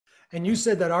And you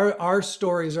said that our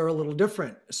stories are a little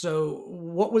different. So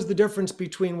what was the difference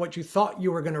between what you thought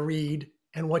you were going to read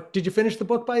and what did you finish the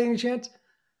book by any chance?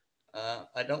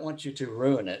 I don't want you to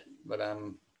ruin it, but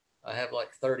I have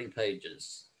like 30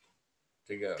 pages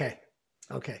to go. Okay.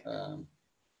 Okay. Um,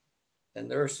 and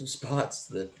there are some spots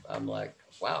that I'm like,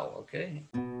 wow, okay.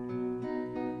 No,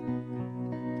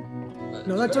 It's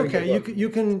a that's very good okay. book.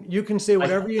 You can say I,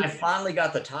 whatever I you. finally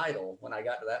got the title when I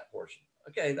got to that portion.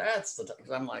 Okay, that's the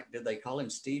title. I'm like, did they call him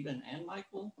Stephen and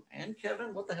Michael and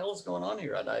Kevin? What the hell is going on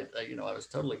here? I was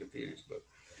totally confused, but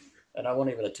and I won't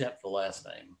even attempt the last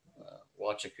name.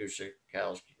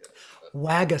 Wachakushikowski.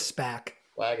 Wagaspack.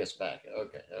 Wagaspack.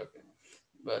 Okay, okay.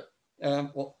 But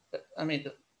well, I mean,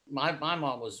 my mom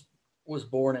was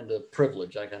born into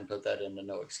privilege. I can put that into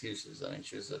no excuses. I mean,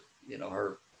 she was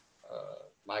her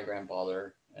my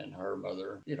grandfather and her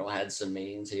mother, had some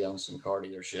means. He owned some car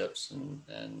dealerships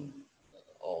and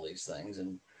all these things,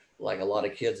 and like a lot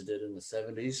of kids did in the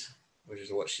 '70s, which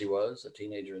is what she was, a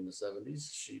teenager in the '70s.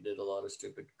 She did a lot of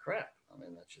stupid crap. I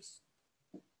mean, that's just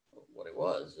what it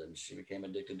was, and she became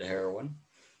addicted to heroin.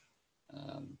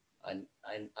 Um,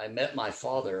 I met my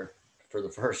father for the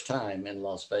first time in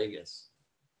Las Vegas.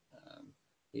 Um,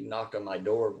 he knocked on my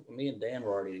door. Me and Dan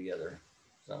were already together.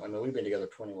 So, I mean, we've been together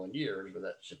 21 years, but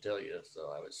that should tell you.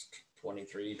 So I was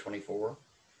 23, 24.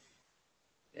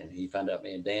 And he found out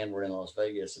me and Dan were in Las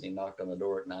Vegas, and he knocked on the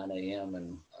door at 9 a.m.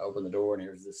 And I opened the door, and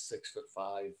here's this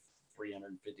 6'5",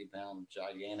 350-pound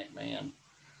gigantic man.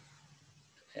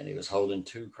 And he was holding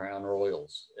two Crown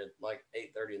Royals at like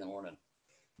 8:30 in the morning.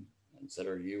 And said,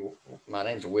 "Are you? My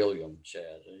name's William,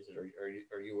 Chad." And he said,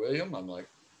 "Are you William?" I'm like,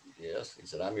 "Yes." He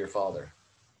said, "I'm your father."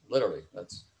 Literally,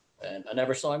 that's. And I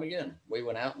never saw him again. We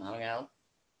went out and hung out,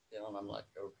 and I'm like,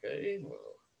 "Okay, well."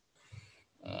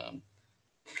 Um,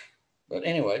 but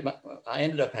anyway, I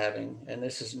ended up having, and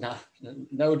this is not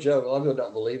no joke. A lot of people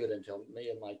don't believe it until me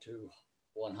and my two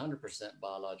 100%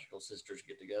 biological sisters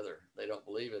get together. They don't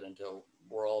believe it until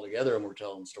we're all together and we're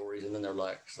telling stories, and then they're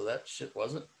like, "So that shit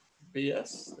wasn't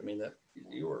BS? I mean, that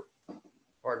you were,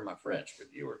 pardon my French, but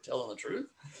you were telling the truth."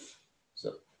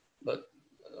 So, but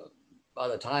uh, by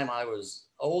the time I was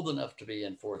old enough to be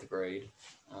in fourth grade,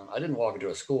 I didn't walk into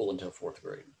a school until fourth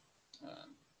grade,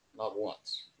 not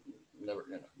once.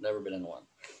 Never been in one.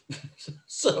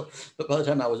 So, but by the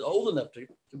time I was old enough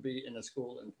to be in a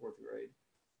school in fourth grade,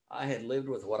 I had lived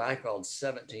with what I called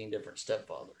 17 different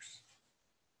stepfathers.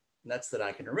 And that's that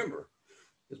I can remember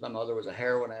because my mother was a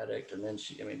heroin addict. And then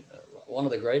one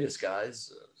of the greatest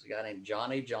guys was a guy named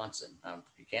Johnny Johnson.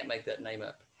 You can't make that name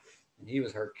up. And he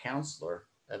was her counselor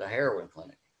at a heroin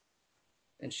clinic.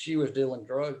 And she was dealing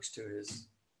drugs to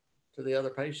the other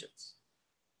patients.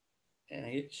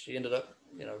 And she ended up,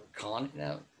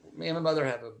 now me and my mother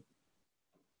have a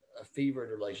fevered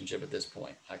relationship at this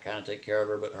point. I kind of take care of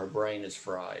her, but her brain is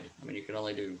fried. I mean, you can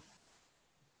only do,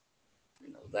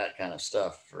 that kind of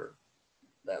stuff for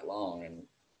that long. And,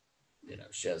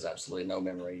 she has absolutely no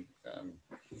memory.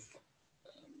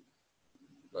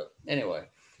 But anyway,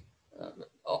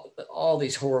 all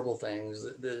these horrible things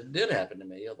that did happen to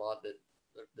me, a lot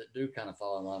that do kind of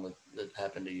fall in line with that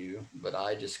happened to you, but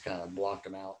I just kind of blocked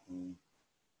them out and,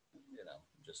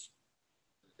 just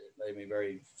it made me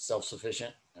very self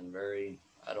sufficient and very,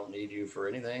 I don't need you for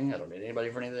anything. I don't need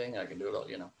anybody for anything. I can do it all.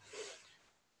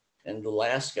 And the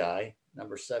last guy,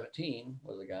 number 17,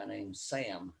 was a guy named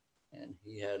Sam, and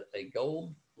he had a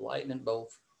gold lightning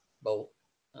bolt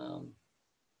um,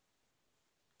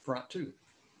 front tooth,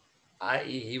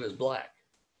 i.e., he was black.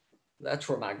 That's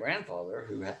where my grandfather,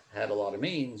 who had a lot of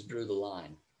means, drew the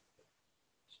line.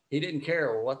 He didn't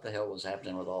care what the hell was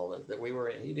happening with all that we were.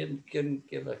 He didn't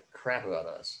give a crap about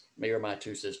us, me or my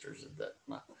two sisters,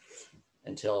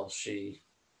 until she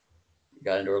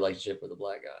got into a relationship with a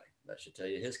black guy. That should tell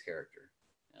you his character.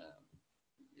 Um,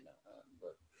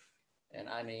 but and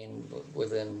I mean,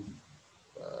 within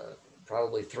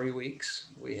probably 3 weeks,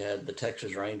 we had the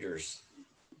Texas Rangers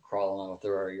crawling all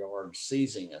through our yard,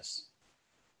 seizing us.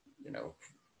 You know,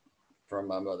 from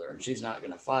my mother, and she's not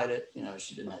going to fight it.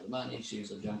 She didn't have the money. She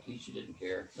was a junkie. She didn't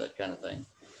care, that kind of thing.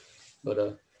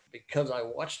 But because I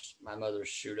watched my mother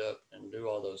shoot up and do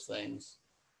all those things,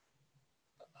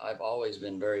 I've always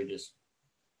been very just.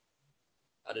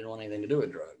 I didn't want anything to do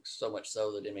with drugs. So much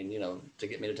so that to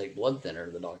get me to take blood thinner,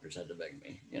 the doctors had to beg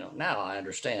me. Now I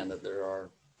understand that there are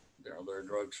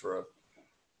drugs for a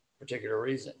particular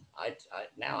reason. I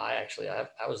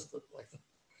was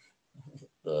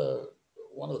the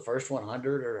one of the first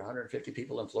 100 or 150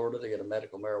 people in Florida to get a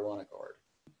medical marijuana card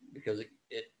because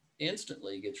it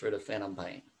instantly gets rid of phantom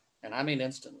pain. And I mean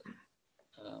instantly.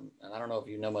 And I don't know if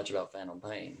you know much about phantom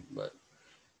pain, but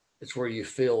it's where you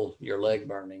feel your leg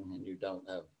burning and you don't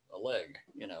have a leg,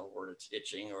 you know, or it's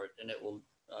itching, or and it will.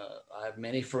 I have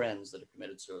many friends that have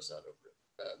committed suicide over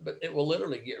it, but it will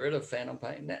literally get rid of phantom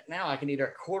pain. Now I can eat a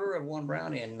quarter of one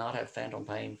brownie and not have phantom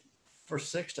pain for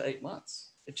 6 to 8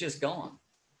 months. It's just gone,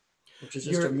 which is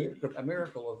just You're a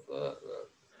miracle of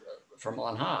from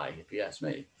on high, if you ask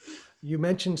me. you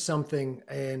mentioned something,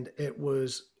 and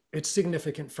it's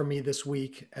significant for me this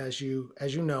week, as you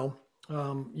know.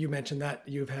 You mentioned that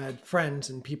you've had friends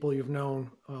and people you've known,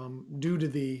 due to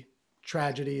the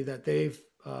tragedy that they've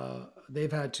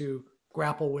had to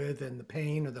grapple with, and the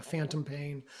pain, or the phantom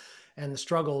pain, and the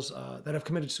struggles, that have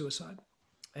committed suicide.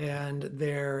 And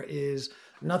there is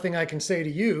nothing I can say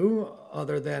to you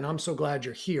other than I'm so glad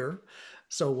you're here.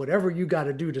 So whatever you got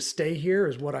to do to stay here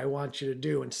is what I want you to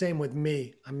do. And same with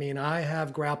me. I mean, I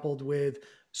have grappled with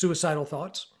suicidal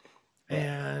thoughts. Right.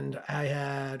 And I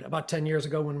had, about 10 years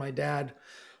ago, when my dad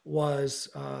was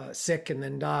sick and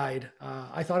then died,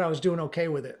 I thought I was doing okay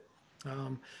with it.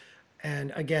 Um,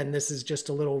 and again, this is just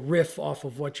a little riff off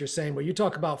of what you're saying, but you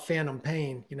talk about phantom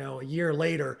pain, a year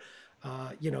later,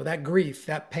 that grief,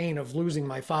 that pain of losing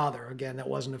my father, again, that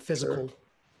wasn't a Sure. physical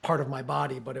part of my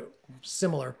body, but it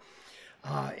similar,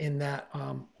 in that,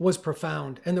 was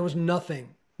profound. And there was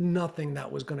nothing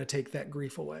that was going to take that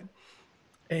grief away.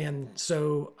 And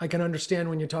so I can understand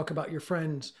when you talk about your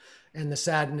friends and the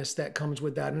sadness that comes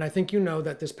with that. And I think you know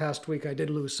that this past week I did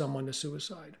lose someone to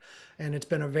suicide. And it's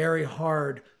been a very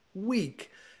hard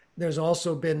week. There's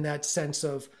also been that sense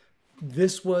of,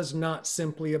 this was not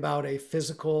simply about a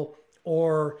physical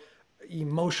or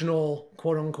emotional,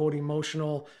 quote unquote,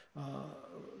 emotional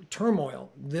turmoil.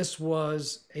 This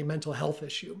was a mental health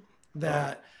issue Right.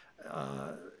 that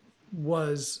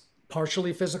was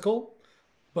partially physical,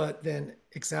 but then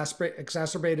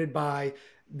exacerbated by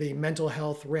the mental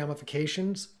health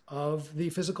ramifications of the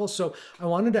physical. So I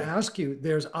wanted to ask you,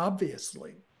 there's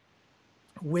obviously,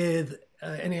 with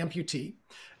an amputee,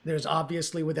 there's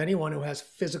obviously with anyone who has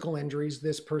physical injuries,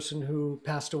 this person who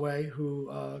passed away,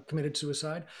 who committed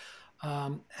suicide,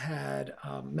 had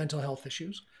mental health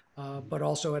issues, but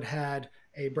also had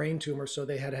a brain tumor. So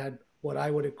they had what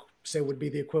I would say would be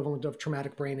the equivalent of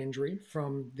traumatic brain injury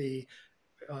from the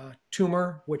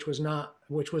tumor, which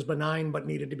was benign but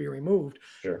needed to be removed,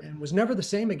 Sure. and was never the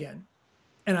same again.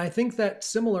 And I think that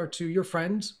similar to your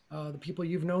friends, the people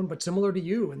you've known, but similar to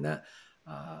you, in that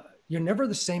you're never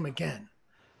the same again.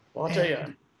 Well, I'll tell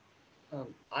you,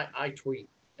 And I tweet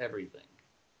everything.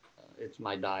 It's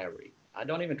my diary. I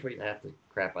don't even tweet half the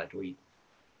crap I tweet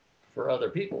for other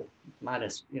people,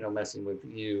 minus messing with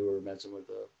you or messing with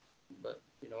the. But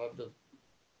of the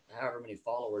however many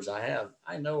followers I have,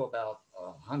 I know about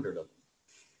 100 of them.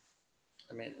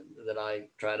 I mean, that I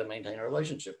try to maintain a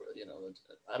relationship with.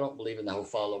 I don't believe in the whole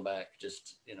follow back.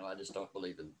 Just I just don't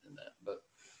believe in that.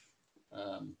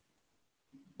 Um,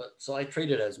 but so I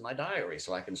treat it as my diary,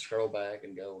 so I can scroll back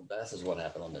and go, "This is what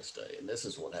happened on this day, and this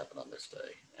is what happened on this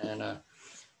day." And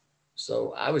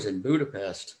so I was in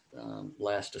Budapest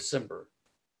last December,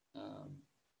 um,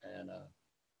 and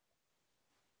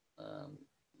um,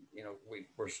 we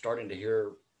were starting to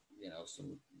hear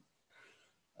some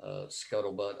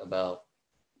scuttlebutt about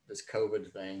this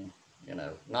COVID thing.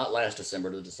 Not last December,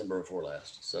 the December before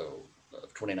last, so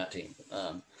of 2019,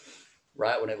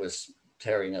 right when it was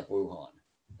tearing up Wuhan.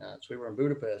 So we were in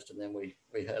Budapest, and then we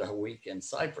had a week in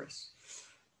Cyprus,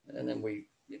 and then and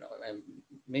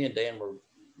me and Dan were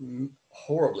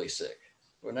horribly sick.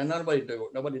 Well, nobody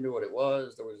knew what it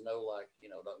was. There was no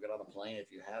don't get on a plane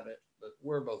if you have it. But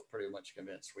we're both pretty much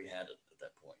convinced we had it at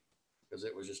that point, because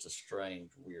it was just a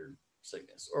strange, weird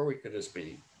sickness, or we could just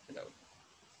be,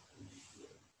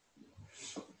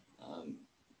 um,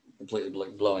 completely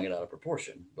blowing it out of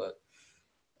proportion. But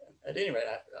at any rate,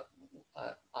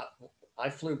 I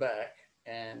flew back,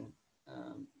 and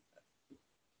um,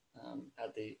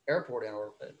 at the airport in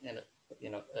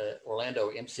Orlando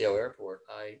MCO airport,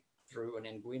 I threw an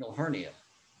inguinal hernia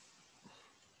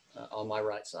on my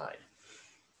right side.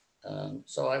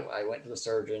 So I went to the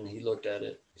surgeon. He looked at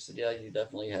it. He said, "Yeah, you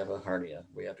definitely have a hernia.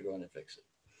 We have to go in and fix it."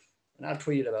 And I've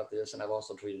tweeted about this, and I've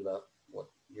also tweeted about what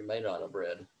you may not have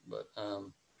read, but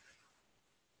um,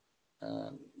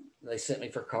 they sent me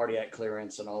for cardiac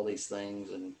clearance and all these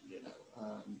things, and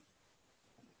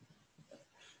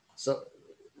so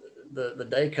the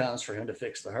day comes for him to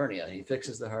fix the hernia. He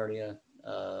fixes the hernia.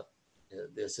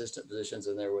 The assistant physician's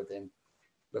in there with him.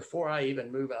 Before I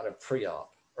even move out of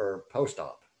pre-op or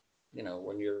post-op,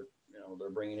 when they're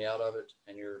bringing you out of it,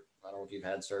 and I don't know if you've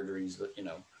had surgeries, but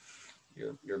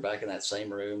you're back in that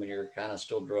same room, and you're kind of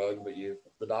still drugged, but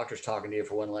the doctor's talking to you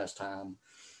for one last time.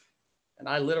 And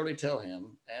I literally tell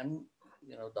him, and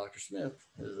Dr. Smith,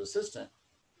 his assistant,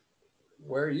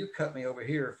 where you cut me over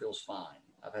here feels fine.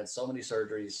 I've had so many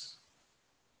surgeries.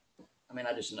 I mean,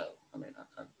 I just know. I mean,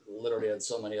 I literally had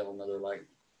so many of them that are like,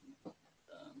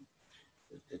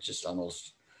 it's just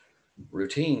almost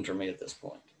routine for me at this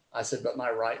point. I said, but my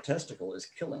right testicle is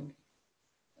killing me.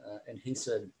 And he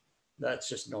said, that's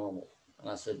just normal. And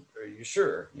I said, are you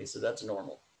sure? And he said, that's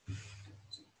normal. I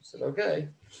said, okay.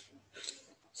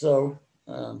 So,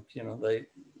 I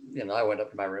went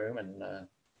up to my room and I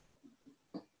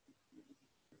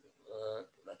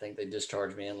think they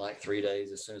discharged me in like 3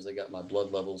 days as soon as they got my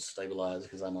blood levels stabilized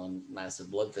because I'm on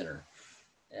massive blood thinner.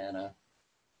 And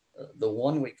the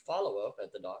 1 week follow up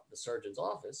at the surgeon's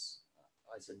office,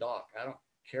 I said, Doc, I don't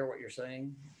care what you're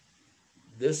saying.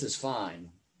 This is fine.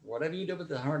 Whatever you did with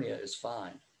the hernia is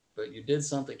fine, but you did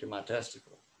something to my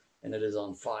testicle and it is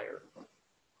on fire.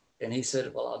 And he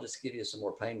said, well, I'll just give you some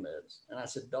more pain meds. And I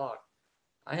said, Doc,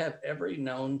 I have every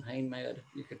known pain med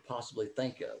you could possibly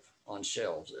think of on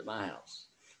shelves at my house.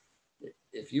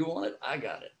 If you want it, I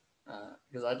got it.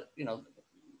 Because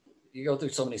you go through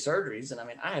so many surgeries, and I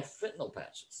mean, I had fentanyl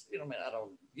patches. I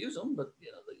don't use them, but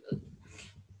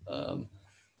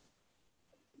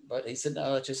but he said,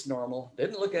 no, it's just normal.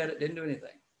 Didn't look at it, didn't do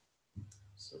anything.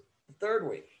 So the third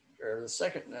week, or the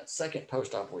second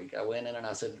post-op week, I went in and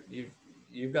I said,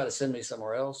 you've got to send me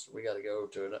somewhere else. We got to go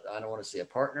to I don't want to see a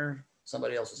partner.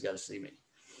 Somebody else has got to see me.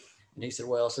 And he said,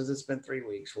 well, since it's been 3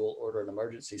 weeks, we'll order an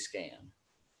emergency scan.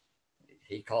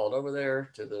 He called over there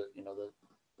to the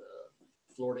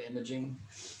Florida imaging.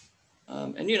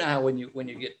 And you know how when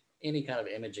you get any kind of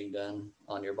imaging done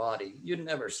on your body, you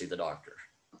never see the doctor,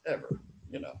 ever,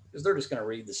 because they're just going to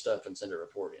read the stuff and send a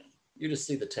report in. You just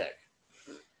see the tech.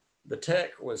 The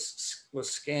tech was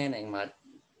scanning my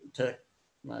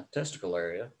testicle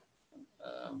area,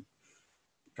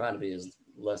 trying to be as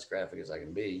less graphic as I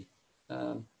can be,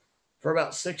 for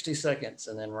about 60 seconds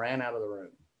and then ran out of the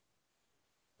room.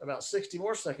 About 60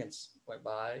 more seconds went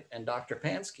by, and Dr.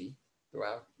 Pansky, who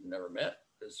I've never met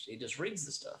because he just reads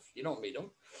the stuff, you don't meet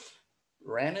him,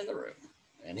 ran in the room.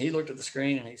 And he looked at the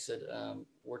screen and he said,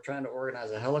 we're trying to organize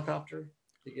a helicopter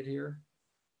to get here.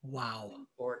 Wow.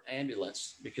 Or an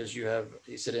ambulance, because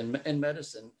he said, in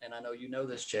medicine, and I know you know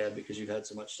this, Chad, because you've had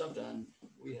so much stuff done,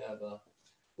 we have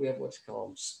what's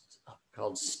called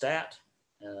stat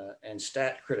and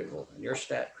stat critical, and you're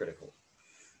stat critical.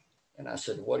 And I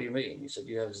said, what do you mean? He said,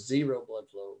 you have zero blood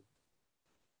flow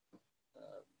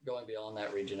going beyond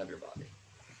that region of your body.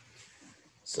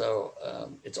 So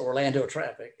it's Orlando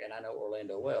traffic, and I know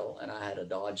Orlando well, and I had a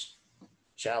Dodge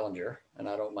Challenger, and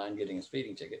I don't mind getting a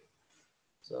speeding ticket.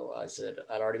 So I said,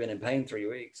 I'd already been in pain 3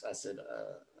 weeks. I said,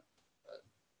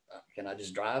 can I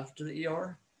just drive to the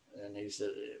ER? And he said,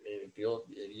 if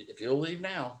you'll leave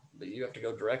now, but you have to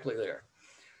go directly there.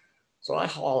 So I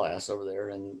haul ass over there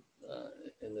in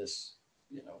this,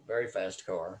 very fast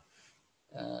car.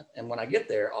 And when I get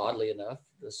there, oddly enough,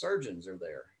 the surgeons are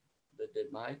there that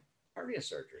did my hernia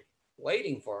surgery,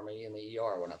 waiting for me in the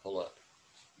ER when I pull up.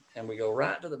 And we go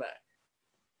right to the back.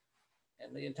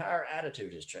 And the entire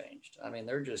attitude has changed. I mean,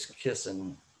 they're just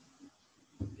kissing,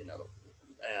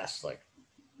 ass like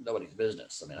nobody's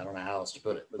business. I mean, I don't know how else to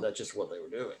put it, but that's just what they were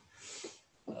doing.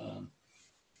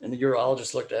 And the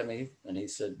urologist looked at me and he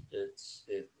said,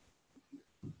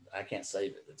 I can't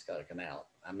save it. It's got to come out.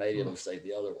 I may be able to save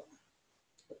the other one.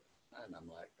 And I'm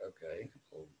like, okay.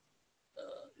 Well,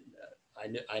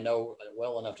 I know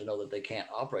well enough to know that they can't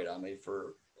operate on me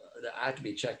I have to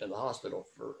be checked in the hospital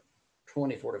for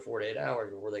 24 to 48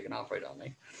 hours before they can operate on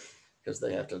me, because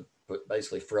they have to put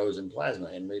basically frozen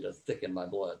plasma in me to thicken my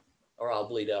blood, or I'll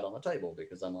bleed out on the table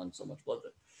because I'm on so much blood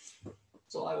thinner.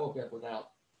 So I woke up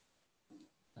without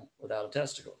a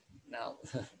testicle. Now,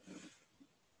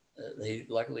 he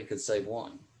luckily could save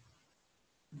one.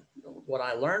 What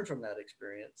I learned from that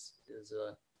experience is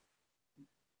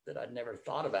that I'd never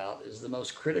thought about is the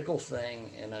most critical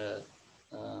thing in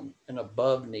an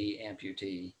above knee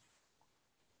amputee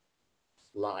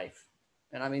life.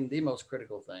 And I mean, the most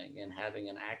critical thing in having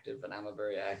an active, and I'm a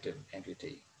very active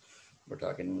amputee. We're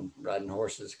talking riding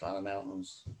horses, climbing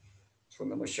mountains,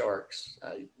 swimming with sharks.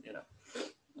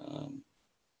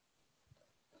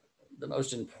 The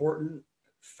most important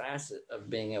facet of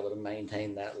being able to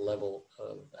maintain that level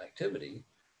of activity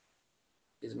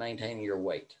is maintaining your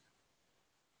weight,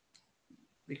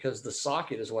 because the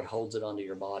socket is what holds it onto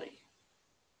your body.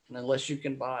 And unless you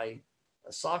can buy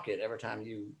a socket every time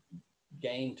you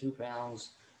gain 2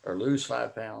 pounds or lose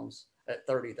 5 pounds at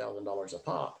 $30,000 a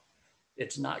pop,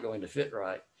 it's not going to fit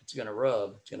right. It's going to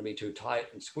rub. It's going to be too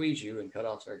tight and squeeze you and cut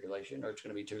off circulation, or it's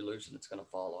going to be too loose and it's going to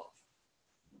fall off.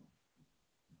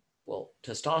 Well,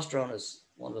 testosterone is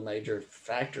one of the major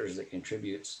factors that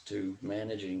contributes to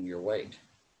managing your weight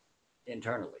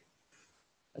internally.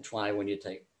 That's why when you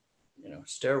take,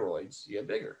 steroids, you get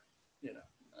bigger. You know,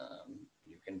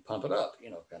 you can pump it up,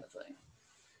 kind of thing.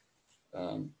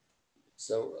 Um,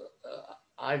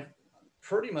 I've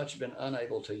pretty much been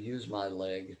unable to use my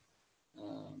leg,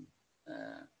 um,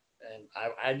 and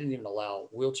I didn't even allow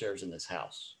wheelchairs in this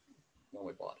house when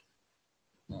we bought it.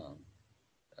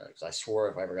 'Cause I swore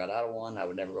if I ever got out of one, I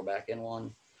would never go back in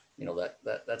one.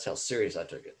 That's how serious I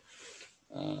took it.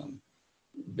 Um,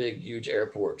 Big, huge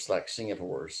airports like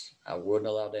Singapore's, I wouldn't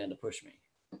allow Dan to push me.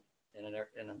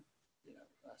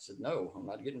 I said, no, I'm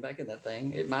not getting back in that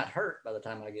thing. It might hurt by the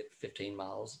time I get 15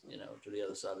 miles, to the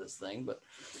other side of this thing.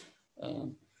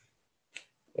 Um,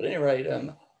 but at any rate,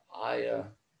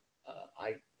 I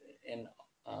in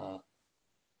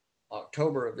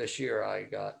October of this year, I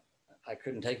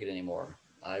couldn't take it anymore.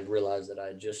 I realized that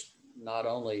I just not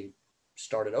only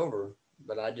started over,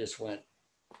 but I just went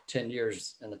 10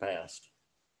 years in the past.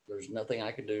 There's nothing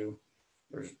I could do.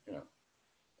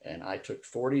 And I took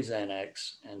 40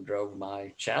 Xanax and drove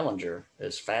my Challenger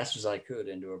as fast as I could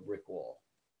into a brick wall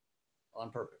on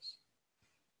purpose.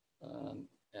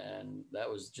 And that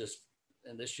was just,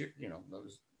 and this year, that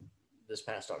was this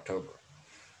past October.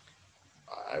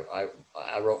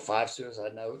 I wrote 5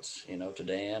 suicide notes, to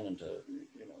Dan and to,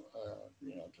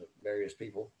 to various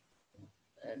people.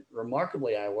 And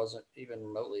remarkably, I wasn't even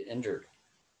remotely injured.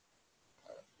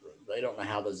 They don't know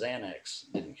how the Xanax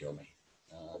didn't kill me.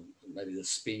 Maybe the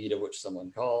speed at which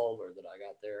someone called or that I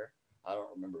got there. I don't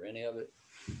remember any of it.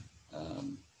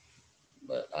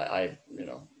 But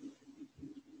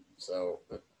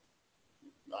but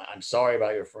I'm sorry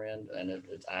about your friend, and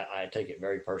I take it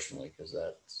very personally because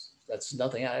that's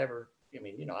nothing I ever.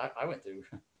 I went through,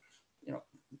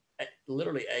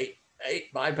 literally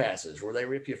eight bypasses where they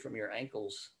rip you from your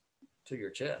ankles to your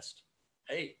chest.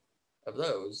 8 of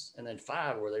those, and then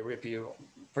 5 where they rip you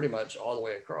pretty much all the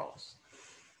way across,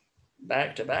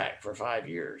 back to back for 5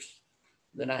 years.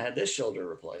 Then I had this shoulder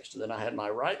replaced. Then I had my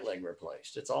right leg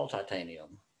replaced. It's all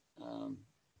titanium,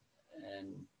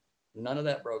 and none of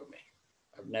that broke me.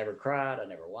 I've never cried. I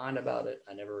never whined about it.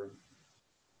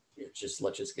 It's just,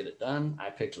 let's just get it done. I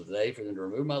picked the day for them to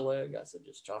remove my leg. I said,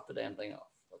 just chop the damn thing off.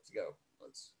 Let's go.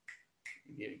 Let's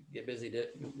get busy,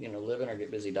 living or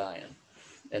get busy dying.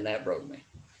 And that broke me.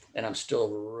 And I'm still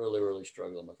really, really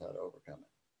struggling with how to overcome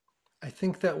it. I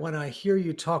think that when I hear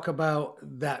you talk about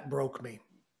that broke me,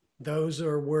 those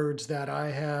are words that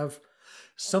I have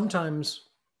sometimes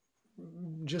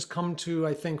just come to,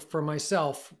 I think for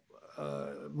myself,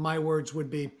 my words would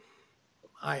be,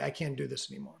 I can't do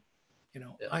this anymore.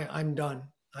 Yeah. I'm done.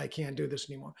 I can't do this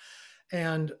anymore.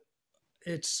 And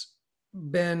it's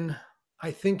been,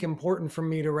 I think, important for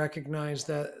me to recognize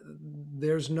that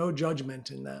there's no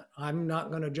judgment in that. I'm not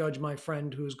going to judge my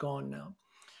friend who's gone now.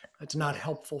 It's not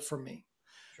helpful for me.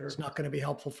 Sure. It's not going to be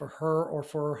helpful for her or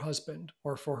for her husband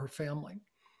or for her family.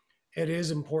 It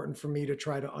is important for me to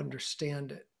try to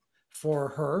understand it. For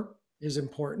her is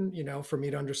important, for me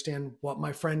to understand what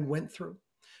my friend went through.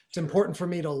 It's important for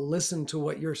me to listen to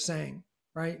what you're saying,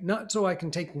 right? Not so I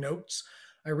can take notes.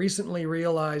 I recently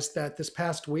realized that this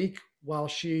past week, while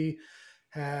she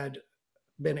had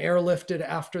been airlifted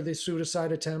after the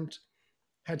suicide attempt,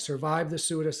 had survived the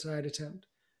suicide attempt,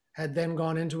 had then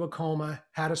gone into a coma,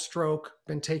 had a stroke,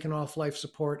 been taken off life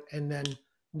support, and then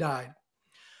died.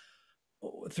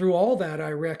 Through all that,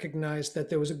 I recognized that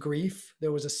there was a grief,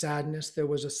 there was a sadness, there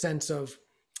was a sense of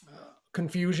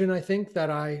confusion, I think, that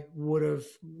I would have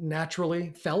naturally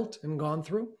felt and gone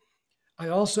through. I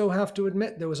also have to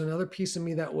admit there was another piece of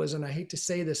me that was, and I hate to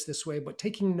say this way, but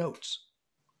taking notes,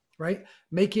 right?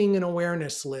 Making an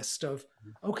awareness list of,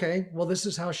 okay, well, this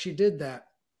is how she did that.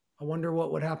 I wonder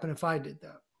what would happen if I did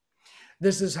that.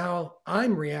 This is how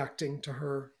I'm reacting to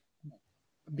her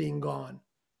being gone.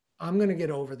 I'm going to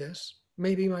get over this.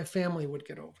 Maybe my family would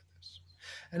get over this.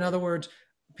 In other words,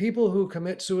 people who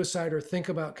commit suicide or think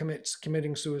about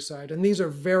committing suicide, and these are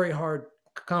very hard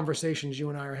conversations you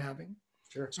and I are having.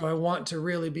 Sure. So I want to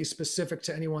really be specific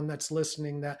to anyone that's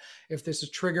listening that if this is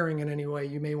triggering in any way,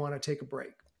 you may want to take a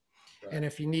break. Right. And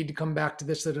if you need to come back to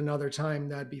this at another time,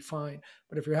 that'd be fine.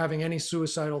 But if you're having any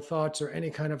suicidal thoughts or any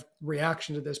kind of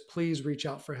reaction to this, please reach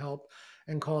out for help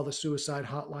and call the suicide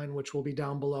hotline, which will be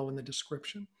down below in the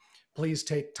description. Please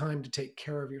take time to take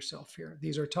care of yourself here.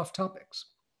 These are tough topics.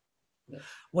 Yeah.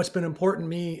 What's been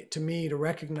important to me to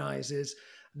recognize is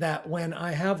that when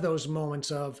I have those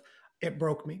moments of it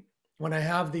broke me, when I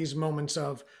have these moments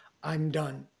of I'm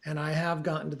done, and I have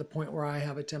gotten to the point where I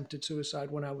have attempted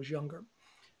suicide when I was younger,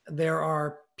 there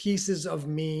are pieces of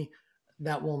me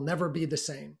that will never be the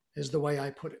same, is the way I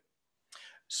put it.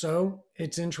 So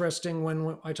it's interesting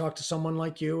when I talk to someone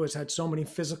like you who has had so many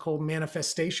physical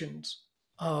manifestations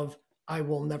of I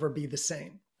will never be the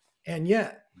same. And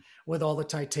yet, with all the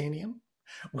titanium,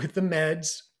 with the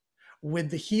meds, with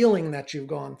the healing that you've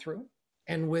gone through,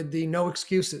 and with the no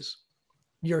excuses,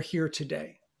 you're here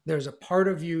today. There's a part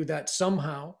of you that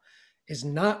somehow is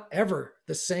not ever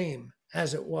the same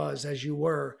as it was, as you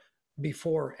were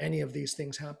before any of these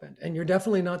things happened. And you're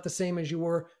definitely not the same as you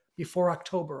were before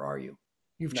October, are you?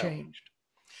 You've No. changed.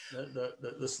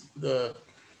 The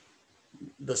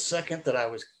second that I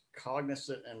was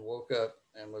cognizant and woke up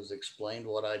and was explained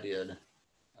what I did,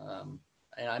 and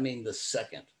I mean the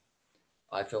second,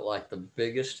 I felt like the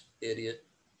biggest idiot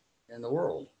in the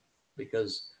world,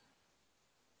 because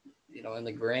in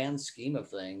the grand scheme of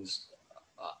things,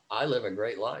 I live a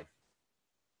great life.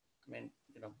 I mean,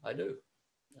 I do.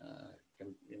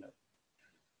 You know,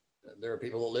 there are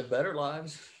people that live better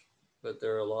lives, but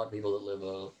there are a lot of people that live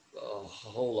a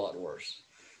whole lot worse.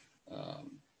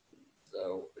 Um,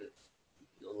 so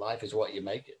life is what you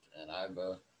make it. And I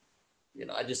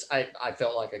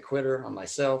felt like a quitter on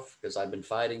myself because I've been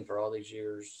fighting for all these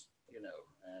years,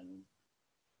 and,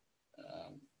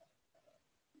 um,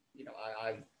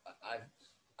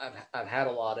 I've had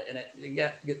a lot of, and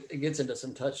it gets into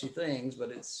some touchy things, but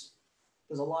there's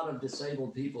a lot of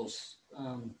disabled people's,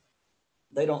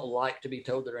 they don't like to be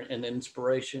told they're an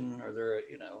inspiration, or they're,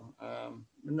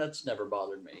 and that's never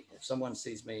bothered me. If someone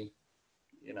sees me,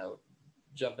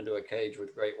 jump into a cage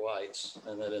with great whites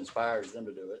and that inspires them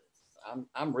to do it,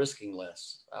 I'm risking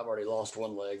less. I've already lost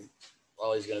one leg.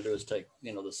 All he's going to do is take,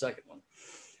 the second one.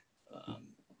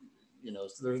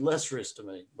 So there's less risk to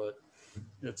me, but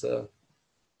it's it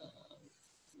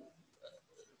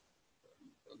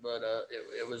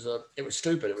was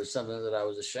stupid. It was something that I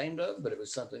was ashamed of, but it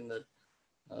was something that,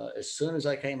 as soon as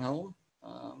I came home,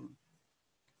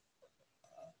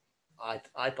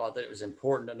 I thought that it was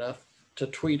important enough to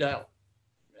tweet out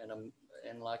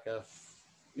in like a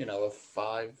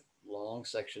 5 long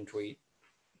section tweet.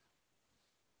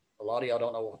 A lot of y'all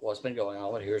don't know what's been going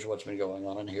on, but here's what's been going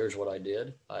on, and here's what I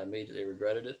did. I immediately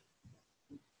regretted it.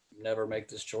 Never make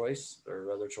this choice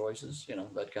or other choices,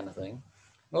 that kind of thing.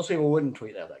 Most people wouldn't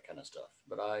tweet out that kind of stuff,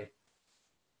 but I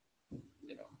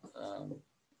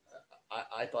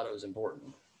thought it was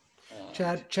important.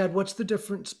 Chad, what's the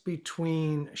difference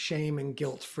between shame and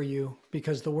guilt for you?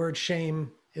 Because the word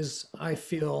shame is,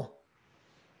 the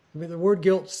word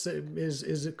guilt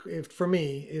is for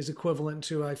me is equivalent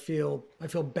to I feel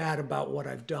bad about what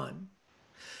I've done.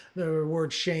 The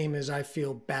word shame is I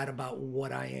feel bad about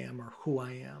what I am or who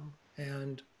I am.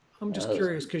 And I'm just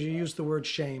curious because you used the word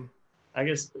shame. I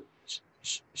guess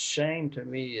shame to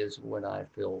me is when I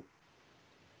feel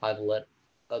I've let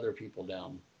other people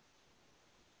down.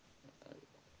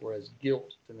 Whereas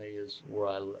guilt to me is where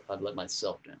I've let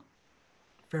myself down.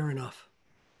 Fair enough.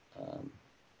 Um,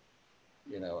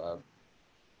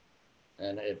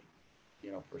 and it,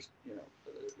 for,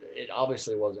 it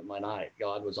obviously wasn't my night.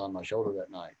 God was on my shoulder that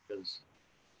night, because,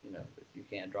 you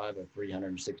can't drive a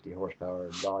 360 horsepower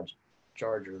Dodge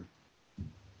Charger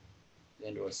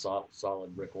into a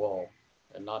solid brick wall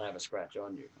and not have a scratch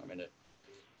on you. I mean,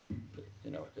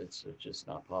 it's just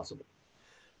not possible.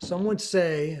 Some would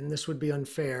say, and this would be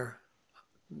unfair,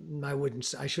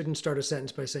 I shouldn't start a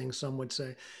sentence by saying some would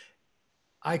say.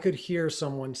 I could hear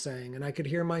someone saying, and I could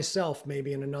hear myself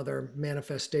maybe in another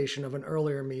manifestation of an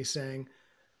earlier me saying,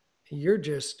 you're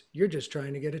just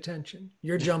trying to get attention.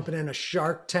 You're jumping in a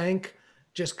shark tank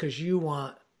just because you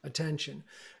want attention.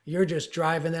 You're just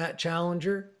driving that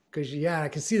Challenger because, I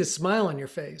can see the smile on your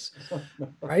face,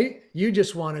 right? You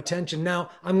just want attention.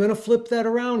 Now, I'm going to flip that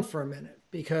around for a minute,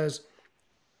 because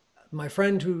my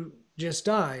friend who just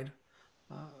died,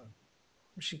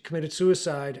 she committed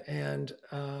suicide, and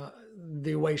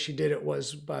the way she did it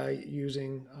was by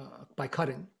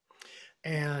cutting.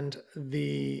 And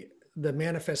the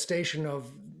manifestation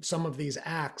of some of these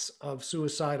acts of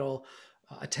suicidal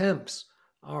attempts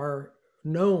are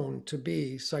known to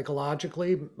be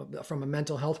psychologically, from a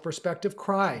mental health perspective,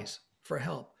 cries for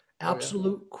help,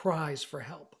 absolute cries for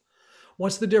help.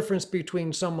 What's the difference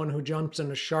between someone who jumps in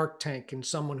a shark tank and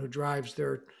someone who drives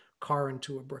their car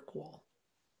into a brick wall?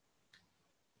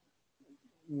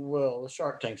 Well, the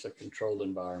Shark Tank's a controlled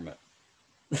environment,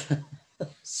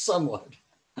 somewhat,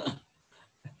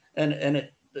 and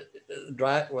it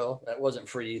dry. Well, that wasn't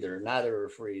free either. Neither are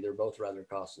free. They're both rather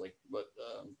costly. But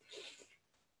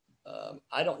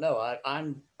I don't know.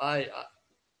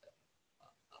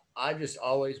 I've just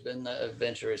always been the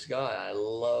adventurous guy. I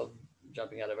love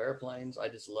jumping out of airplanes. I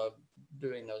just love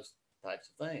doing those types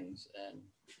of things, and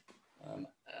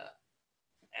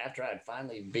After I'd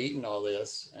finally beaten all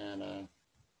this and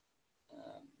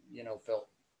felt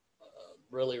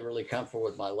really really comfortable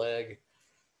with my leg,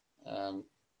 um,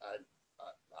 I,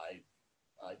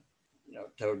 I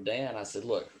told Dan, I said,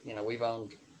 look, we've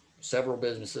owned several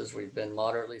businesses, we've been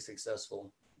moderately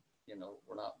successful,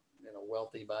 we're not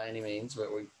wealthy by any means, but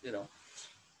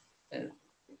and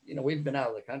we've been out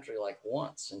of the country like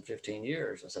once in 15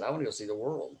 years. I said, I want to go see the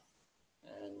world.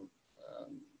 And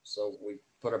so we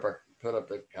put up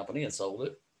the company and sold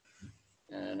it,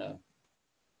 and uh,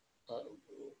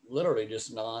 literally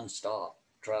just nonstop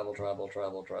travel, travel,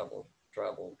 travel, travel,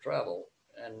 travel, travel,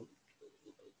 and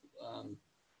um,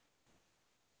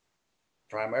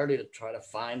 primarily to try to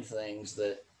find things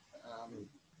that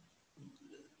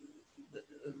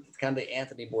kind of the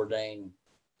Anthony Bourdain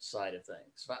side of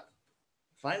things.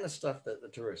 Find the stuff that the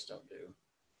tourists don't do,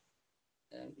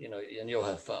 and and you'll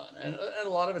have fun. And a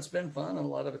lot of it's been fun, and a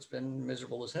lot of it's been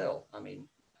miserable as hell. I mean,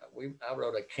 I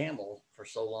rode a camel for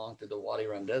so long through the Wadi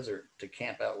Rum Desert to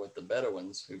camp out with the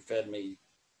Bedouins who fed me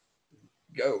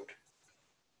goat,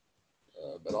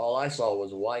 but all I saw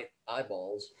was white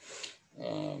eyeballs.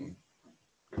 Um,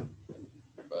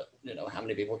 but how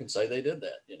many people can say they did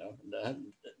that?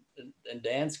 And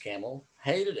Dan's camel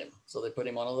hated him, so they put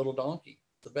him on a little donkey.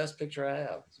 The best picture I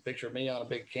have is a picture of me on a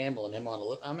big camel and him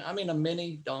on a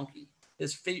mini donkey.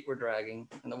 His feet were dragging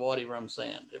in the Wadi Rum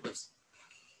sand. It was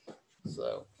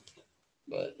so.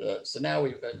 But so now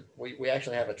we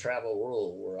actually have a travel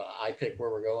rule where I pick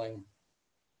where we're going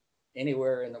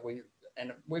anywhere, and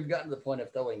we've gotten to the point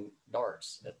of throwing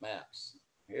darts at maps.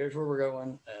 Here's where we're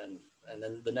going, and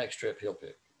then the next trip he'll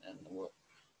pick, and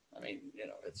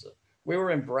we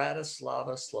were in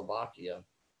Bratislava, Slovakia,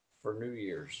 for New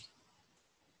Year's.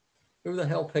 Who the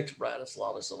hell picks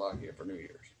Bratislava, Slovakia for New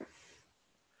Year's?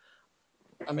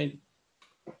 I mean,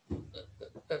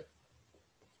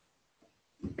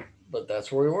 but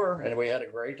that's where we were, and we had a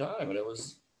great time, and it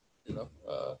was,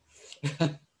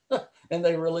 and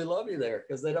they really love you there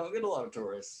because they don't get a lot of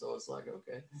tourists. So it's like,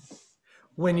 okay.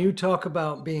 When you talk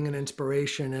about being an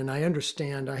inspiration, and I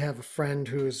understand, I have a friend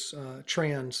who's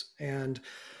trans, and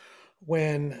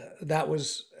when that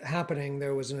was happening,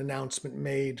 there was an announcement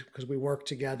made because we worked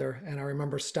together. And I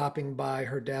remember stopping by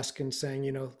her desk and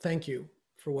saying, thank you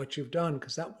for what you've done,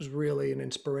 because that was really an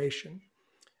inspiration.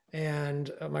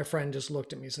 And my friend just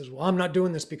looked at me and says, well, I'm not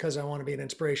doing this because I want to be an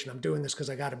inspiration. I'm doing this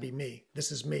because I got to be me.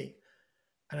 This is me.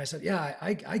 And I said, yeah,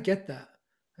 I get that.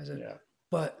 I said, Yeah.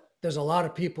 but there's a lot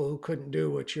of people who couldn't do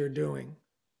what you're doing.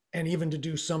 And even to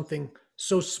do something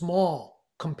so small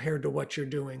compared to what you're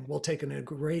doing will take a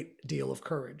great deal of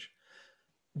courage.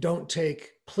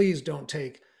 Please don't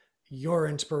take your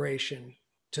inspiration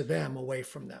to them away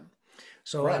from them.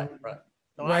 So Right.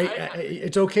 No, right,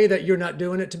 it's okay that you're not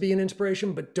doing it to be an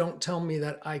inspiration, but don't tell me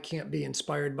that I can't be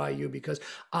inspired by you because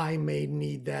I may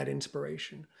need that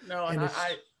inspiration. no, and And it's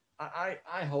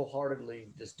I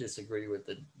wholeheartedly just disagree with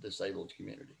the disabled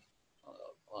community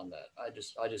on that. I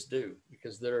just do,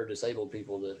 because there are disabled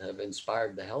people that have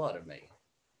inspired the hell out of me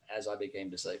as I became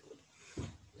disabled.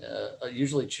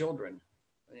 Usually children.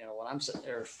 When I'm sitting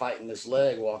there fighting this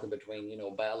leg, walking between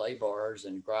ballet bars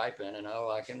and griping, and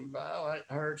it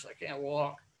hurts, I can't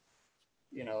walk.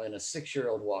 And a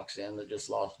 6-year-old walks in that just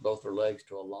lost both their legs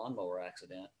to a lawnmower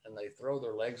accident, and they throw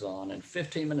their legs on, and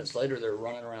 15 minutes later they're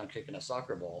running around kicking a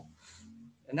soccer ball,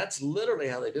 and that's literally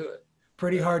how they do it.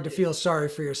 pretty hard to feel sorry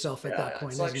for yourself at that Yeah,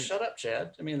 point, it's like, isn't it? shut up,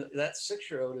 Chad. I mean, that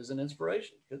 6-year-old is an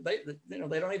inspiration.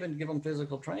 They don't even give them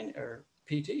physical training or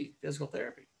PT, physical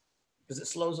therapy, because it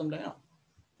slows them down.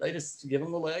 They just give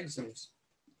them the legs and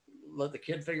let the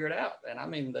kid figure it out. And I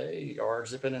mean, they are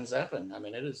zipping and zapping. I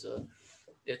mean,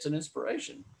 it's an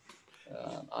inspiration.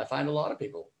 I find a lot of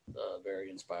people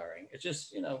very inspiring. It's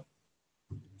just,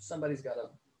 somebody's got to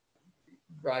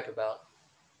gripe about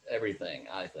everything,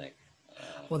 I think.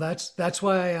 Well, that's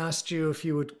why I asked you if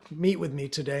you would meet with me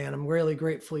today, and I'm really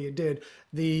grateful you did.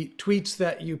 The tweets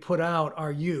that you put out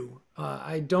are you.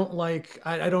 I don't like.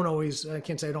 I don't always. I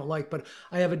can't say I don't like, but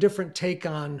I have a different take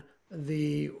on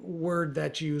the word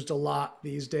that's used a lot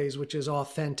these days, which is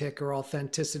authentic or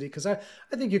authenticity. Because I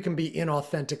think you can be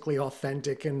inauthentically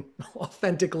authentic and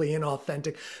authentically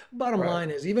inauthentic. Bottom Right. line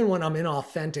is, even when I'm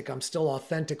inauthentic, I'm still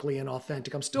authentically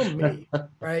inauthentic. I'm still me,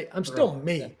 right? I'm still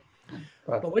Right. Yeah. me.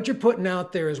 Right. But what you're putting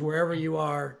out there is wherever you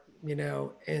are, in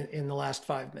the last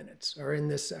 5 minutes or in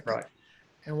this second. Right.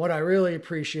 And what I really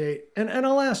appreciate, and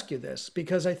I'll ask you this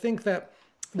because I think that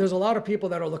there's a lot of people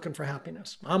that are looking for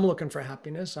happiness. I'm looking for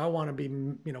happiness. I want to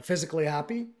be, physically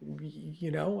happy.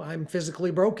 I'm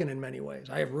physically broken in many ways.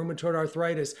 I have rheumatoid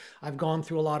arthritis. I've gone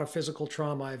through a lot of physical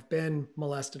trauma. I've been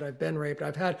molested. I've been raped.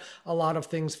 I've had a lot of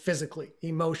things physically,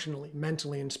 emotionally,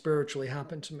 mentally, and spiritually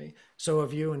happen to me. So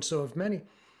have you, and so have many.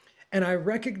 And I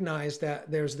recognize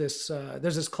that there's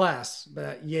this class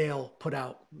that Yale put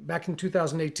out back in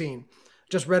 2018.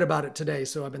 Just read about it today,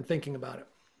 so I've been thinking about it,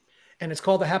 and it's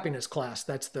called the happiness class.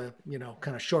 That's the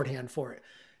kind of shorthand for it.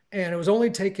 And it was only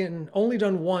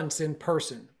done once in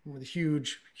person with a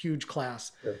huge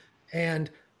class. Sure. And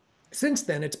since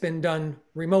then, it's been done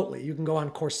remotely. You can go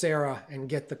on Coursera and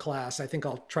get the class. I think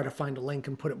I'll try to find a link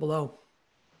and put it below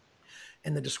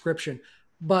in the description.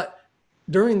 But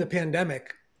during the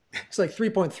pandemic, it's like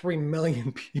 3.3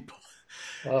 million people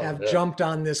Oh, have yeah. jumped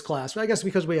on this class. I guess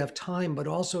because we have time, but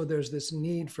also there's this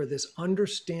need for this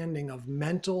understanding of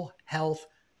mental health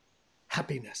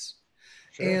happiness.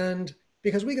 Sure. And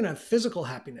because we can have physical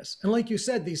happiness. And like you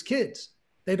said, these kids,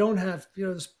 they don't have,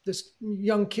 this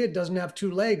young kid doesn't have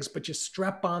two legs, but you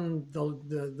strap on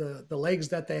the legs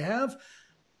that they have,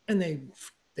 and they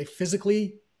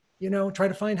physically, try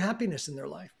to find happiness in their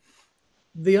life.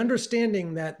 The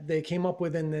understanding that they came up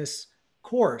with in this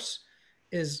course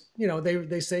is,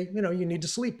 they say, you need to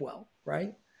sleep well,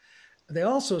 right? They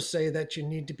also say that you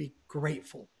need to be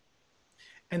grateful.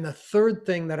 And the third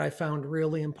thing that I found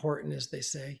really important is they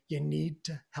say you need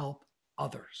to help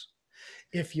others.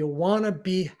 If you want to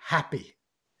be happy,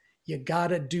 you got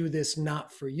to do this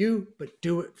not for you, but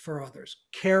do it for others.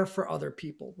 Care for other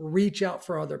people, reach out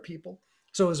for other people.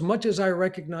 So, as much as I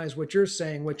recognize what you're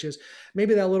saying, which is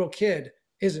maybe that little kid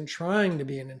isn't trying to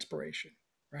be an inspiration,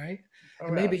 right? Oh,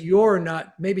 And yeah,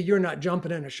 maybe you're not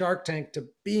jumping in a Shark Tank to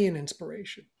be an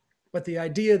inspiration. But the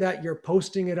idea that you're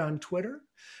posting it on Twitter,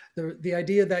 the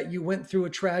idea that you went through a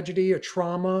tragedy, a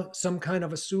trauma, some kind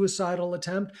of a suicidal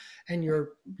attempt, and you're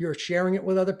sharing it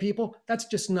with other people, that's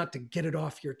just not to get it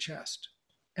off your chest.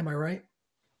 Am I right?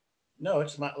 no,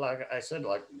 it's not like I said.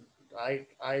 Like I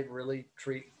really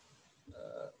treat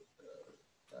uh,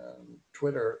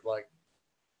 Twitter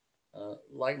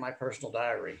like my personal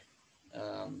diary,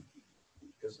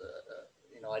 because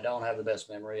I don't have the best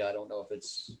memory. I don't know if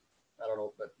it's I don't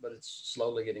know, but it's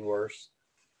slowly getting worse.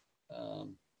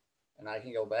 Um, and I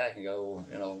can go back and go,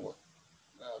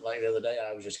 like the other day,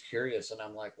 I was just curious, and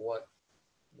I'm like, what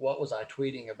was I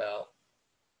tweeting about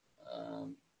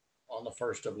um, on the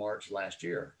 1st of March last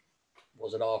year?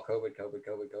 Was it all COVID, COVID,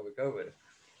 COVID, COVID, COVID?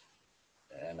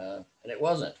 And it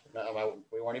wasn't. No,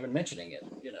 we weren't even mentioning it.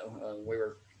 We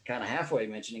were kind of halfway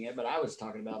mentioning it, but I was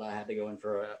talking about I had to go in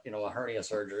for a hernia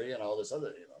surgery and all this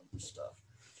other stuff.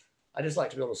 I just like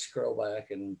to be able to scroll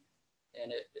back and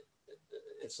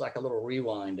it's like a little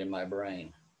rewind in my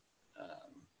brain.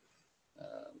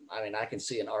 I mean, I can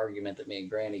see an argument that me and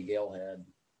Granny Gill had,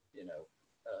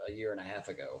 a year and a half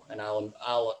ago, and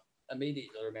I'll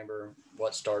immediately remember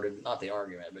what started, not the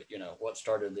argument, but what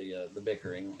started the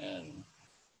bickering, and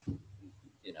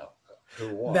you know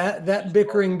who won. That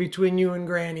bickering between you and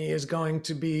Granny is going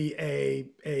to be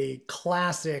a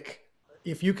classic.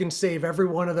 If you can save every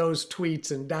one of those tweets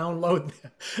and download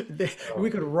them, we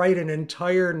Oh, could write an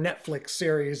entire Netflix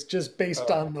series just based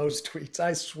oh, on those tweets.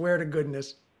 I swear to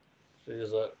goodness.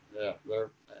 she's a yeah.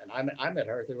 And I met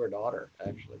her through her daughter,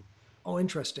 actually, Oh,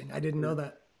 interesting. I didn't know through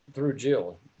that. through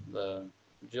Jill. The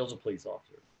Jill's a police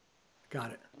officer.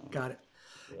 Got it. Um, Got it.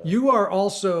 yeah. You are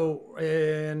also,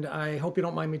 and I hope you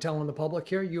don't mind me telling the public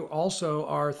here, you also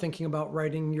are thinking about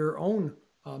writing your own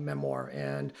memoir,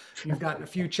 and you've got a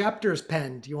few chapters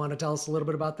penned. You want to tell us a little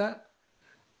bit about that?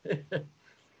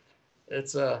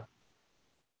 It's well,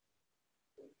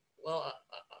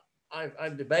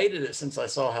 I've debated it since I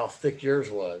saw how thick yours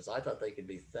was. I thought they could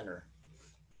be thinner,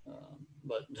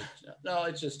 but no,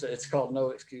 it's called No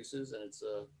Excuses, and it's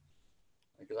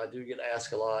because I do get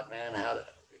asked a lot, man, how to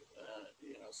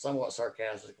somewhat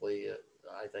sarcastically,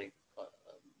 I think,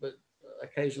 but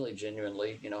occasionally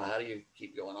genuinely, how do you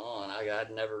keep going on?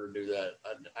 I'd never do that.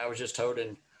 I was just told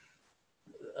in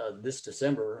this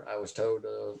December, I was told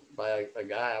by a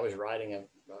guy I was riding a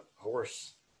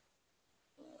horse,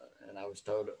 and I was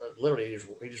told literally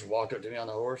he just walked up to me on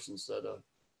the horse and said,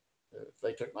 "If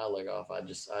they took my leg off,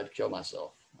 I'd kill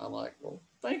myself." I'm like, "Well,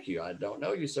 thank you. I don't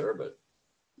know you, sir, but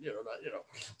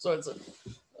So it's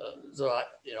so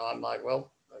I'm like,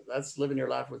 well, that's living your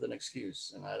life with an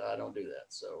excuse, and I don't do that.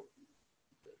 So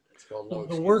it's called No Well,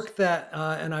 the Excuse. work that,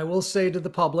 and I will say to the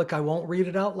public, I won't read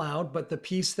it out loud, but the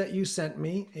piece that you sent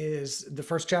me is the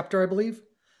first chapter, I believe.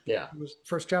 Yeah. It was the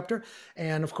first chapter.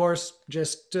 And of course,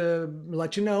 just to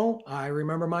let you know, I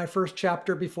remember my first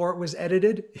chapter before it was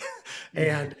edited,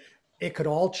 and it could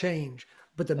all change.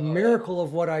 But the Oh yeah. miracle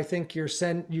of what I think you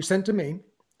sent to me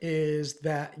is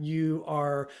that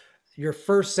your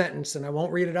first sentence, and I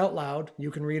won't read it out loud.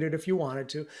 You can read it if you wanted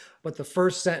to, but the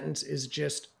first sentence is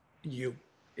just you.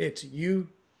 It's you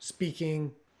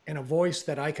speaking in a voice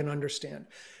that I can understand.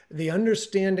 The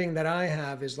understanding that I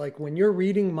have is like when you're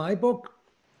reading my book,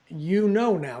 you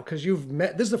know now because you've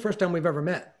met, this is the first time we've ever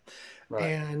met, Right.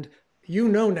 and you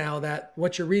know now that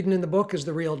what you're reading in the book is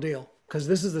the real deal because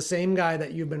this is the same guy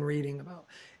that you've been reading about.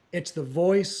 It's the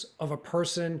voice of a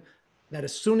person that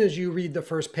as soon as you read the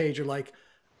first page you're like,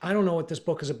 I don't know what this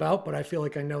book is about, but I feel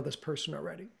like I know this person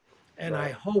already. And I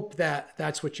Right. hope that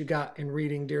that's what you got in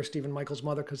reading Dear Stephen Michael's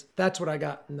Mother, because that's what I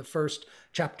got in the first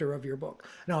chapter of your book.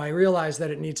 Now, I realize that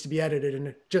it needs to be edited.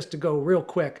 And just to go real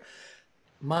quick,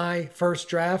 my first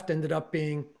draft ended up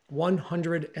being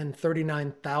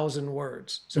 139,000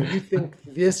 words. So you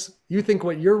think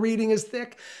what you're reading is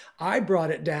thick? I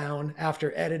brought it down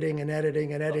after editing and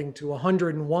editing and editing to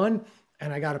 101.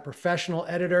 And I got a professional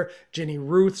editor, Ginny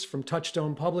Ruths from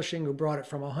Touchstone Publishing, who brought it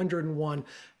from 101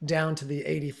 down to the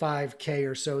 85K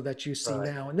or so that you see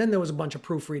Right. now. And then there was a bunch of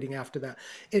proofreading after that.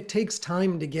 It takes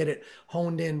time to get it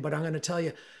honed in, but I'm going to tell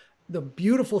you, the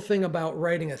beautiful thing about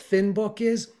writing a thin book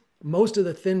is most of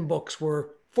the thin books were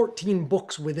 14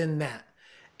 books within that.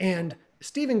 And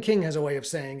Stephen King has a way of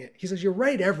saying it. He says, you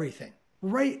write everything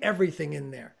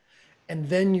in there, and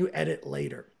then you edit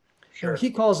later. And Sure. he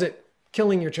calls it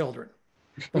killing your children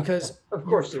because Of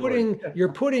course it would.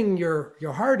 you're putting your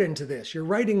heart into this. You're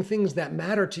writing things that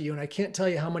matter to you. And I can't tell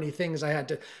you how many things I had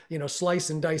to, slice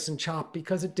and dice and chop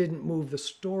because it didn't move the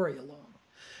story along.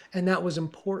 And that was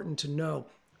important to know.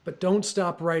 But don't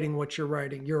stop writing what you're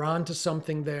writing. You're on to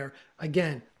something there.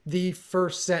 Again, the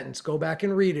first sentence, go back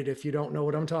and read it if you don't know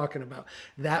what I'm talking about.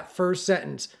 That first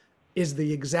sentence is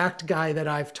the exact guy that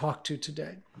I've talked to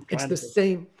today. I'm It's trying to the think.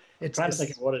 same. I'm It's trying to think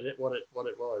this. of what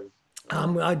it was.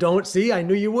 I don't see. I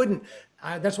knew you wouldn't.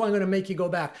 That's why I'm going to make you go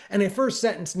back. And a first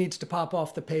sentence needs to pop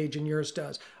off the page, and yours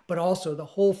does. But also the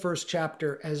whole first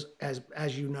chapter, as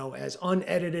you know, as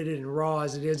unedited and raw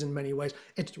as it is in many ways,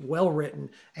 it's well written.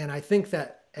 And I think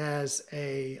that as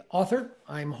a author,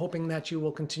 I'm hoping that you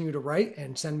will continue to write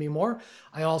and send me more.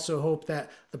 I also hope that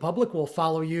the public will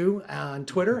follow you on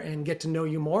Twitter and get to know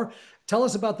you more. Tell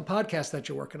us about the podcast that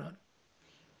you're working on.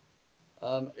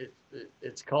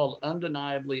 It's called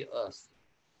Undeniably Us.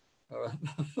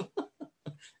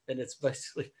 And it's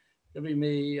basically it'll be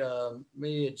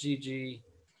me, Gigi,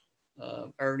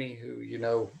 Ernie, who you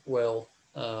know well,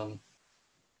 um,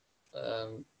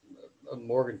 um,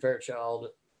 Morgan Fairchild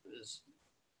is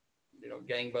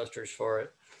gangbusters for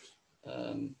it.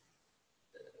 Um,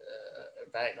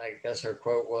 in fact, I guess her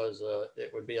quote was,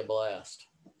 "It would be a blast."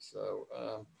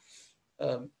 So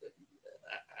um,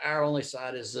 our only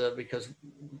side is because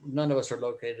none of us are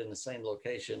located in the same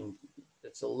location.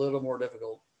 It's a little more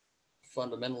difficult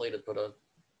fundamentally to put a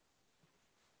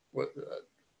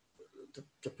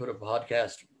to put a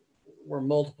podcast where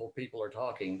multiple people are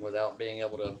talking without being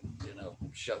able to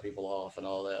shut people off and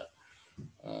all that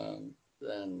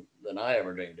than I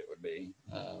ever dreamed it would be.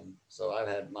 So I've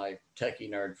had my techie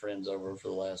nerd friends over for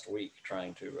the last week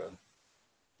trying to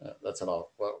that's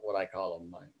what I call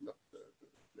them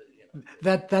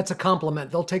That's a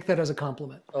compliment. They'll take that as a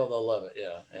compliment. oh, they'll love it,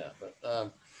 yeah.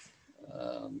 But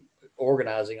um,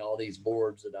 organizing all these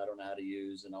boards that I don't know how to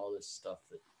use and all this stuff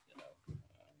that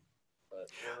but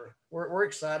we're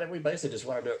excited. We basically just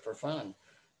want to do it for fun.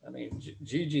 I mean,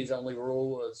 Gigi's only rule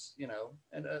was,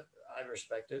 and I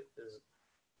respect it, is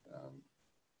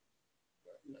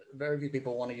very few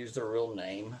people want to use their real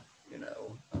name,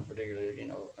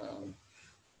 particularly,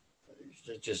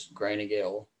 just Granny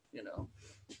Gill,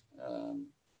 Um,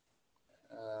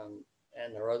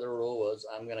 and their other rule was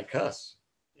I'm going to cuss,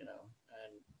 and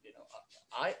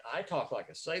I talk like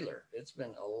a sailor. It's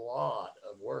been a lot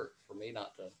of work for me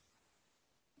not to,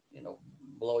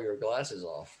 blow your glasses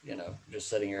off, just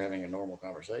sitting here having a normal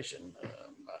conversation.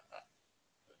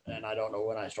 And I don't know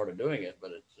when I started doing it,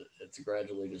 but it's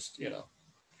gradually just,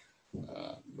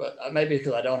 but maybe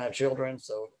because I don't have children.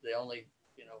 So the only,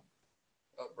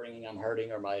 upbringing I'm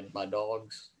hurting are my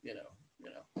dogs,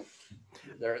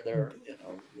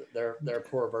 their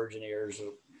poor virgin ears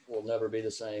will never be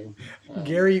the same.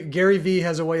 Gary V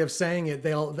has a way of saying it.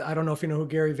 I don't know if you know who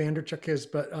Gary Vanderchuk is,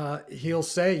 but he'll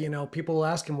say, people will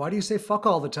ask him, why do you say fuck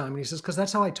all the time? And he says, because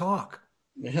that's how I talk.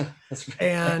 Yeah, that's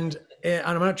And And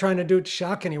I'm not trying to do it to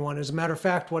shock anyone. As a matter of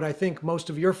fact, what I think most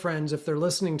of your friends, if they're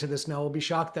listening to this now, will be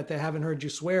shocked that they haven't heard you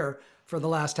swear for the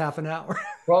last half an hour.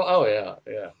 Well, oh yeah,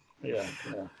 yeah, yeah,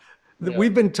 yeah, yeah.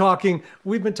 We've been talking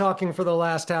for the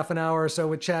last half an hour or so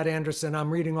with Chad Anderson.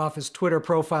 I'm reading off his Twitter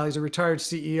profile. He's a retired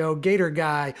CEO, Gator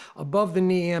guy, above the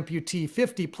knee amputee,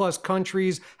 50 plus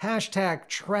countries, hashtag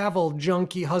travel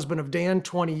junkie, husband of Dan,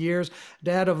 20 years,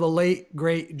 dad of the late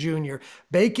great Junior.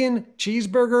 Bacon,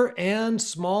 cheeseburger, and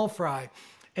small fry.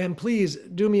 And please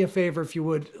do me a favor, if you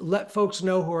would, let folks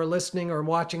know who are listening or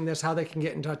watching this how they can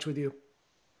get in touch with you.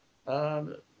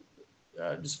 Um,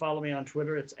 just follow me on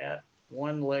Twitter. It's at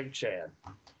One Leg Chad.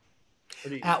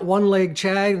 At One Leg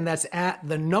Chad, and that's at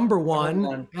the number one,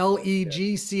 one.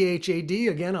 Legchad.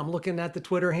 Again, I'm looking at the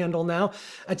Twitter handle now.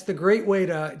 That's the great way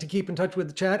to keep in touch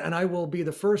with Chad. And I will be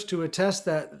the first to attest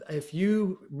that if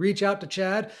you reach out to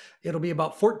Chad, it'll be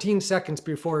about 14 seconds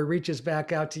before he reaches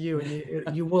back out to you,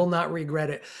 and you will not regret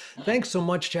it. Thanks so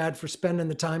much, Chad, for spending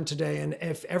the time today. And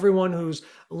if everyone who's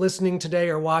listening today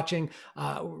or watching,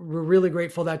 we're really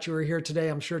grateful that you were here today.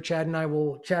 I'm sure Chad and I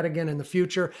will chat again in the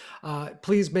future.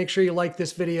 Please make sure you like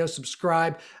this video,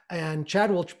 subscribe, and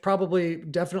Chad will probably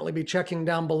definitely be checking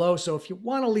down below. So if you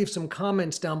want to leave some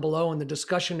comments down below in the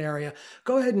discussion area,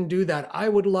 go ahead and do that. I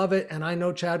would love it. And I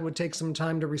know Chad would take some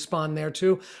time to respond there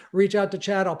too. Reach out to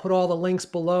Chad. I'll put all the links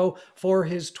below for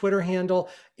his Twitter handle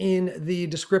in the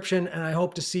description. And I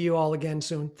hope to see you all again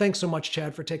soon. Thanks so much,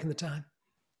 Chad, for taking the time.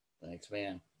 Thanks,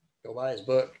 man. Go buy his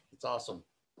book. It's awesome.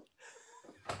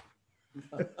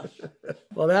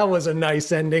 Well, that was a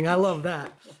nice ending. I love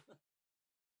that.